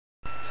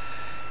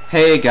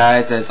Hey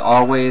guys, as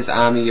always,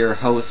 I'm your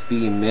host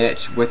B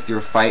Mitch with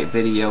your fight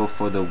video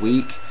for the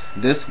week.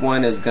 This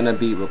one is going to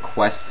be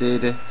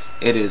requested.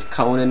 It is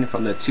Conan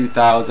from the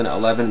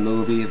 2011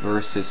 movie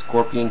versus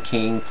Scorpion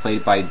King,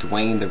 played by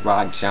Dwayne "The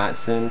Rock"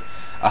 Johnson.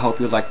 I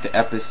hope you like the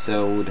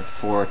episode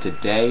for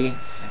today,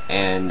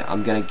 and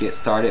I'm going to get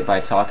started by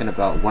talking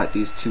about what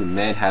these two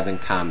men have in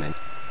common.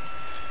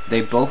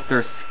 They both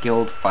are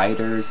skilled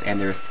fighters,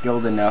 and they're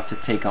skilled enough to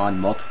take on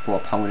multiple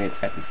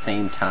opponents at the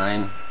same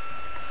time.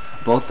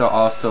 Both are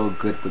also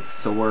good with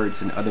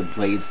swords and other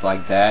blades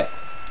like that.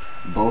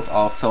 Both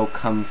also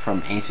come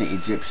from ancient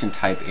Egyptian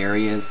type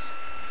areas.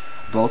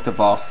 Both have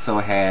also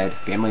had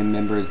family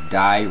members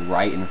die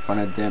right in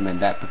front of them, and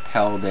that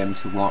propelled them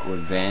to want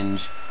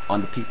revenge on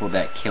the people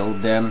that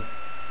killed them.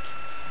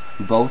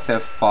 Both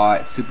have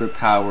fought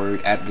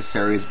superpowered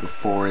adversaries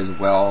before as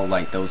well,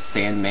 like those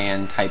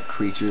Sandman type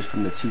creatures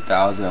from the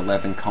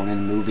 2011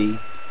 Conan movie.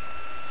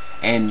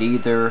 And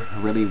neither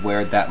really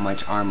wear that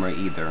much armor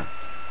either.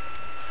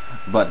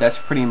 But that's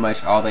pretty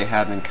much all they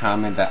have in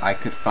common that I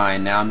could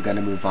find. Now I'm going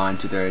to move on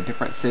to their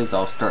differences.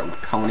 I'll start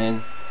with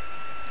Conan.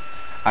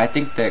 I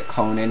think that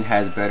Conan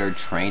has better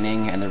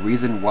training, and the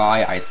reason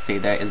why I say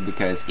that is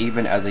because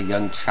even as a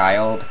young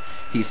child,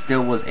 he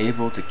still was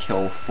able to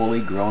kill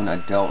fully grown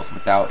adults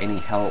without any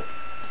help.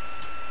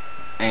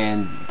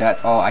 And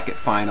that's all I could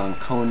find on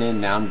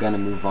Conan. Now I'm going to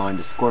move on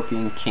to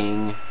Scorpion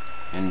King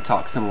and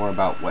talk some more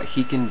about what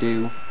he can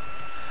do.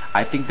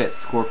 I think that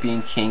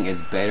Scorpion King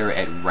is better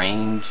at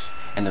range.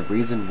 And the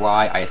reason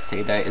why I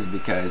say that is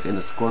because in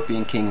the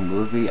Scorpion King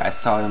movie, I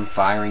saw him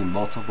firing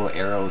multiple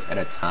arrows at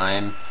a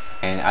time,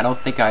 and I don't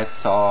think I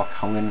saw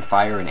Conan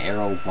fire an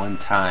arrow one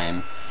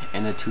time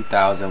in the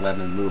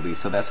 2011 movie.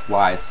 So that's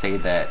why I say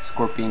that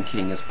Scorpion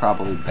King is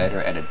probably better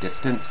at a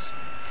distance,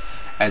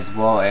 as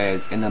well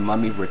as in The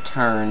Mummy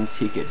Returns,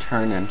 he could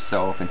turn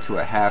himself into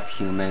a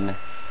half-human,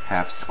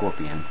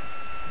 half-scorpion.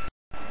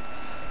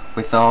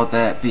 With all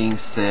that being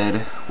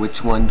said,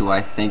 which one do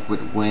I think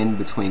would win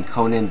between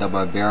Conan the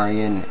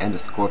Barbarian and the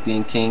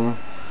Scorpion King?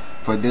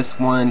 For this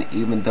one,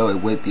 even though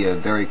it would be a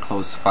very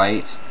close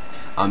fight,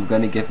 I'm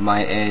going to give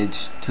my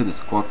edge to the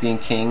Scorpion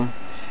King,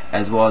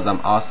 as well as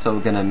I'm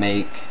also going to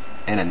make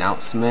an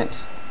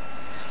announcement.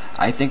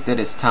 I think that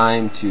it's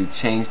time to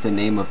change the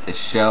name of the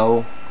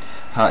show.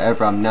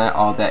 However, I'm not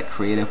all that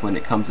creative when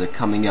it comes to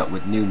coming up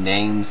with new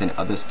names and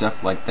other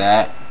stuff like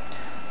that.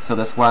 So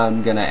that's why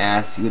I'm going to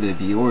ask you, the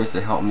viewers,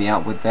 to help me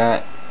out with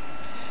that.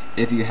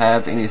 If you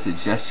have any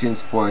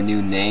suggestions for a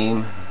new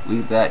name,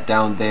 leave that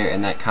down there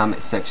in that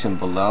comment section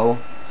below,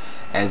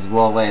 as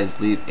well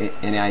as leave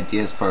any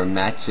ideas for a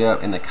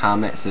matchup in the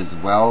comments as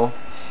well,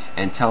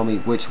 and tell me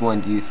which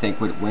one do you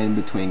think would win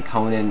between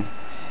Conan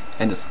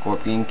and the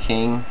Scorpion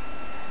King.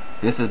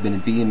 This has been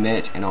B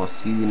Mitch, and I'll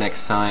see you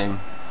next time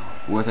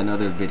with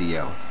another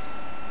video.